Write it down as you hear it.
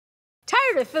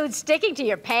Tired of food sticking to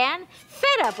your pan?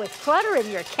 Fed up with clutter in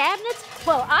your cabinets?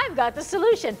 Well, I've got the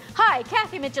solution. Hi,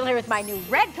 Kathy Mitchell here with my new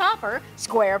red copper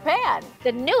square pan.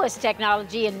 The newest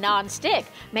technology in non-stick,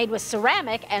 made with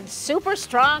ceramic and super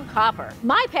strong copper.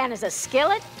 My pan is a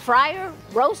skillet, fryer,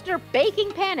 roaster,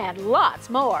 baking pan, and lots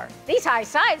more. These high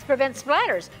sides prevent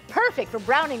splatters, perfect for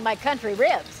browning my country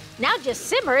ribs. Now just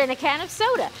simmer in a can of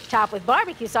soda, top with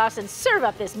barbecue sauce, and serve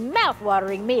up this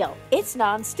mouth-watering meal. It's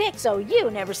non-stick, so you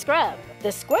never scrub.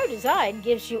 The square design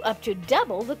gives you up to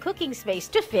double the cooking space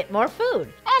to fit more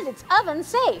food. And it's oven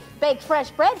safe. Bake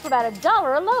fresh bread for about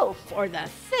 $1 a loaf, or the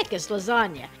thickest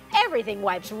lasagna. Everything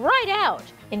wipes right out.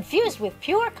 Infused with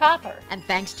pure copper, and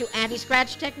thanks to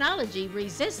anti-scratch technology,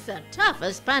 resists the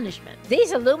toughest punishment.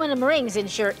 These aluminum rings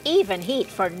ensure even heat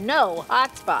for no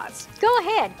hot spots. Go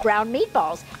ahead, brown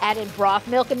meatballs, add in broth,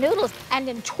 milk, and noodles, and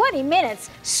in 20 minutes,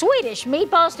 Swedish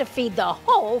meatballs to feed the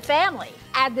whole family.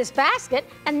 Add this basket,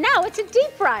 and now it's a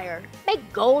deep fryer.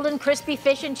 Make golden crispy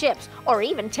fish and chips, or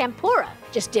even tempura.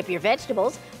 Just dip your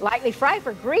vegetables, lightly fry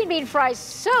for green bean fries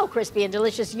so crispy and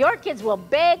delicious your kids will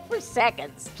beg for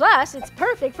seconds. Plus, it's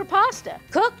perfect for pasta.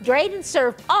 Cook, drain, and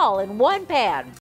serve all in one pan.